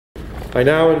I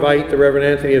now invite the Reverend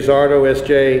Anthony Azzarto,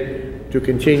 S.J., to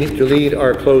continue to lead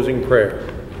our closing prayer.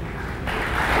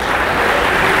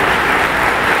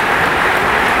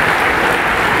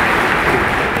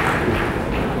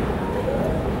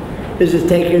 This is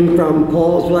taken from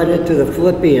Paul's letter to the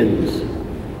Philippians.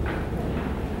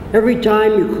 Every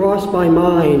time you cross my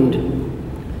mind,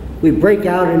 we break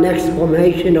out an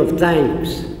exclamation of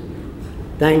thanks.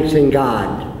 Thanks in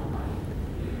God.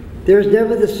 There is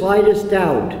never the slightest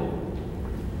doubt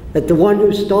that the one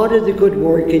who started the good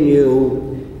work in you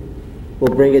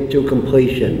will bring it to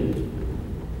completion.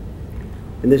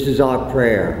 And this is our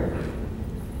prayer,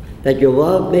 that your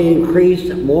love may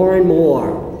increase more and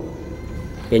more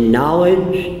in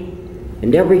knowledge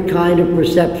and every kind of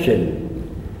perception.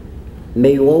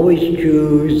 May you always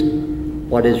choose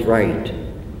what is right.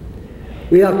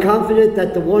 We are confident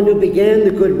that the one who began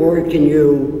the good work in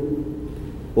you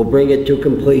will bring it to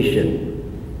completion.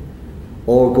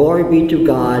 All glory be to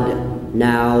God,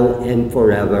 now and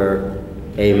forever.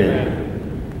 Amen.